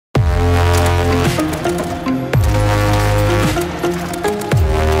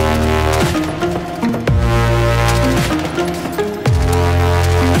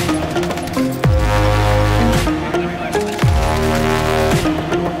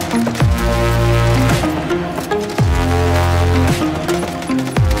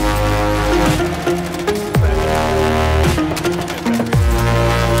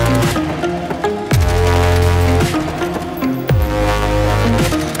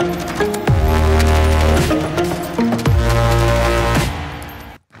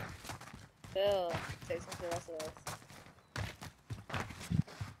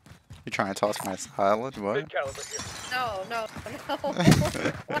toss my salad? What? Big caliber here. No, no, no. What?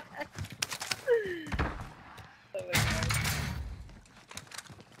 Oh my God.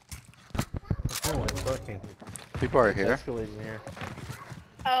 Oh, it's fucking. People are It's here. escalating here.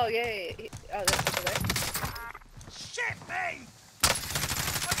 Oh, yeah. Oh, there's people there. Shit, me!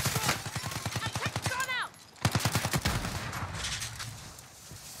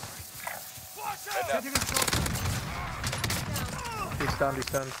 He's stunned, he's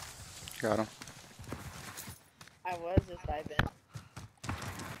stunned. Got him. I was just diving.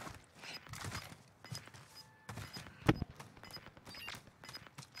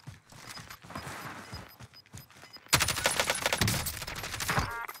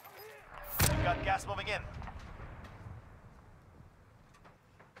 We got gas moving in.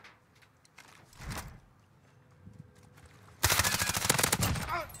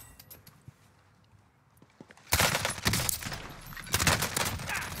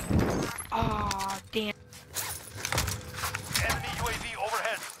 Oh, damn. Enemy UAV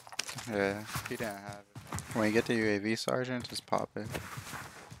overhead. Yeah, he didn't have it. When you get the UAV, Sergeant, just pop it.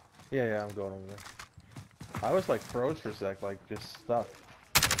 Yeah, yeah, I'm going over there. I was like froze for a sec, like just stuck.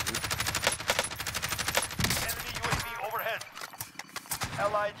 Enemy UAV overhead.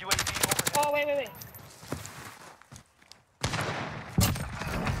 Allied UAV overhead. Oh, wait.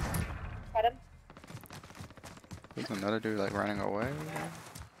 Got him. There's another dude like running away.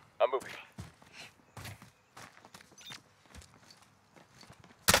 I'm moving.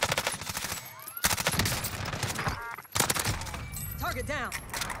 Target down.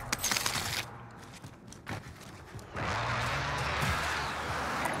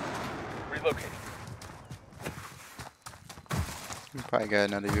 Relocating. You probably got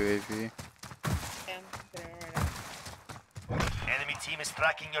another UAV. Yeah, I'm getting it right now. Enemy team is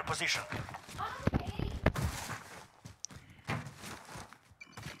tracking your position.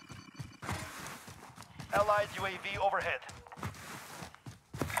 Allied UAV overhead.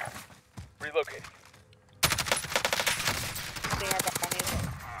 Relocating. Seeing our bounties.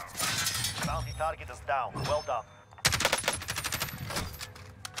 Bounty target is down. Well done.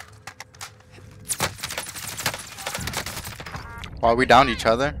 While we downed each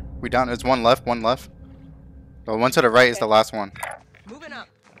other. We down. It's one left, one left. The one to the right is the last one. Moving up.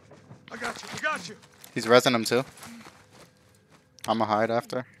 I got you. He's resin him too. I'ma hide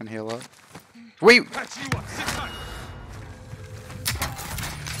after and heal up. Wait! Patch you up. Sit tight.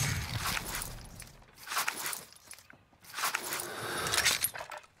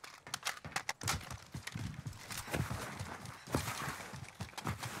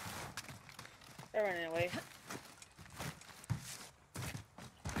 They're running away.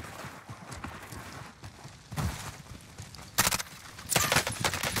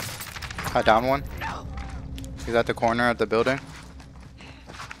 I down one. He's at the corner of the building.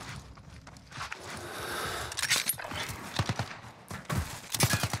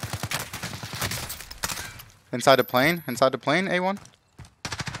 Inside the plane, A1.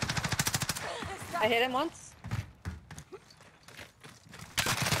 I hit him once.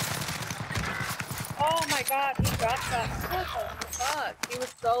 Oh my God, he dropped that. What the fuck? He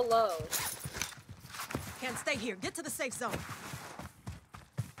was so low. Can't stay here. Get to the safe zone.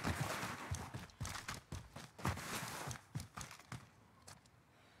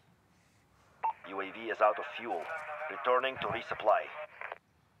 UAV is out of fuel. Returning to resupply.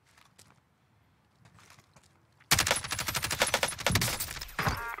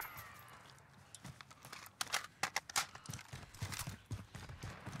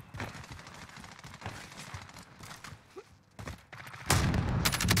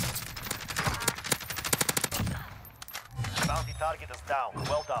 Bounty target is down.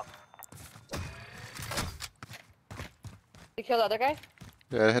 Well done. You killed the other guy?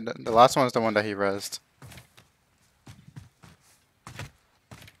 Yeah, the last one is the one that he rezzed.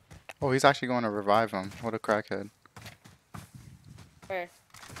 Oh, he's actually going to revive him. What a crackhead. Where?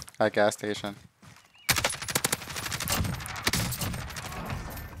 At gas station.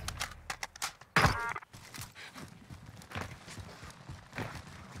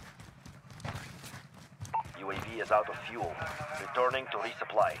 UAV is out of fuel. Returning to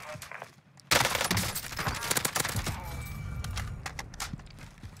resupply.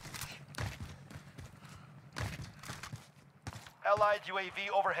 Allied UAV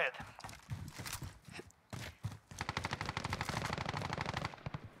overhead.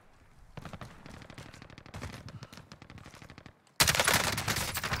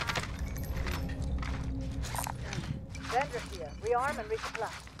 Vendors here. Rearm and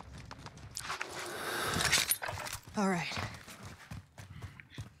resupply. All right.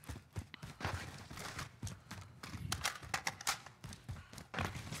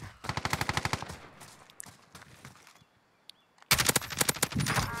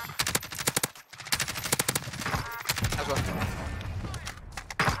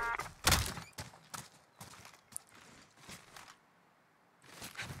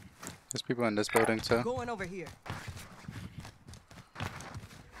 There's people in this building too. Going over here.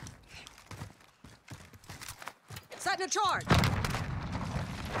 Setting a charge.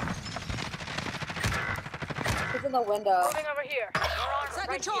 He's in the window. Moving over here. We're on Setting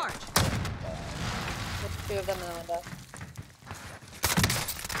a right here. charge. There's two of them in the window.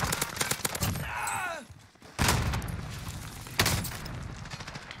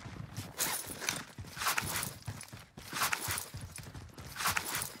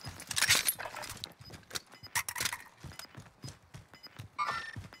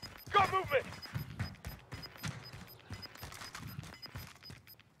 Got movement!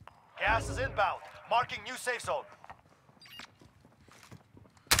 Gas is inbound. Marking new safe zone.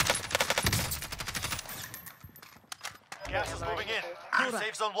 Gas is moving in. New Hold up.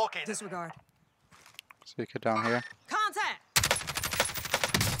 safe zone located. Disregard. So you get down here. Contact.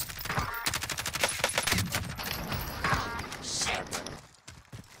 Shit.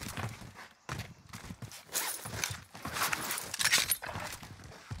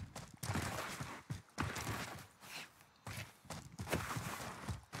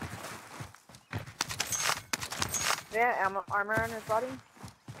 Yeah, armor on his body.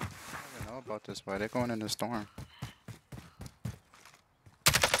 I don't even know about this. Why they're going in the storm?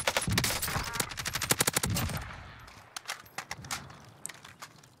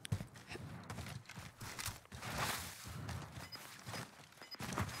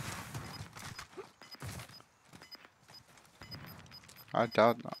 I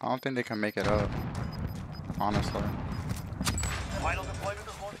don't think they can make it up. Honestly. Final deployment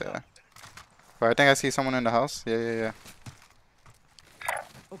is launched. Yeah. But I think I see someone in the house. Yeah.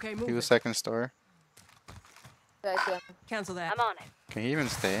 Okay, He move. was second story. Yeah, I see him. Cancel that. I'm on it. Can he even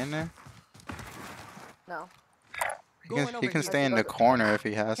stay in there? No. Going He over can here. stay in the corner if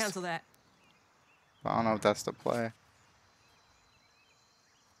he has. Cancel that. I don't know if that's the play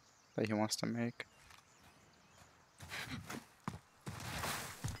that he wants to make.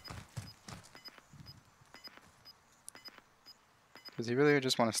 Does he really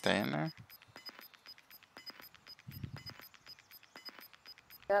just want to stay in there?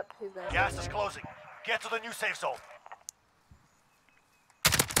 Yep, he's in. Gas is closing. Get to the new safe zone.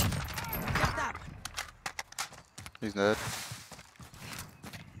 Got that one. He's dead.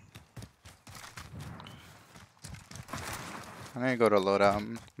 I need to go to loadout.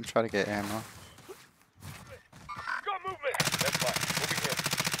 I'm trying to get ammo. Got movement! That's fine. Moving here.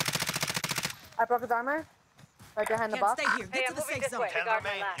 I broke his armor. Right behind the Can't box. stay here. Hey, Get I'm to the moving safe this zone. way. 10 Guard my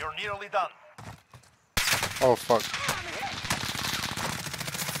remain. left. You're nearly done. Oh fuck.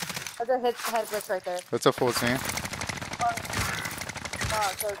 There's a head glitch right there. That's a full team.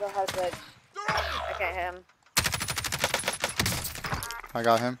 Oh, so there's a head glitch. I can't hit him. I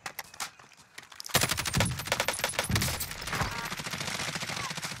got him.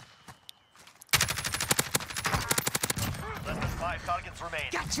 Less than 5 targets remain.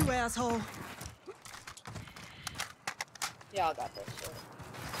 Got you, asshole. Y'all got this shit.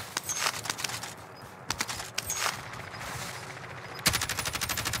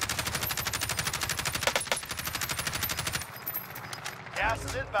 Gas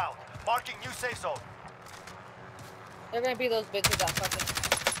is inbound. Marking new safe zone. They're gonna be those bitches that fucking.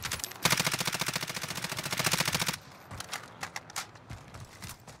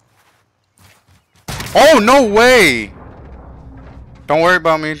 Oh no way! Don't worry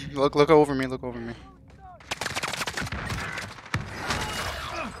about me. Look over me. Look over me.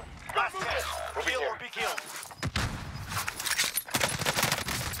 Last chance. Kill or be killed.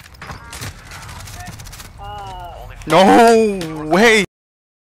 Ah. Only No way!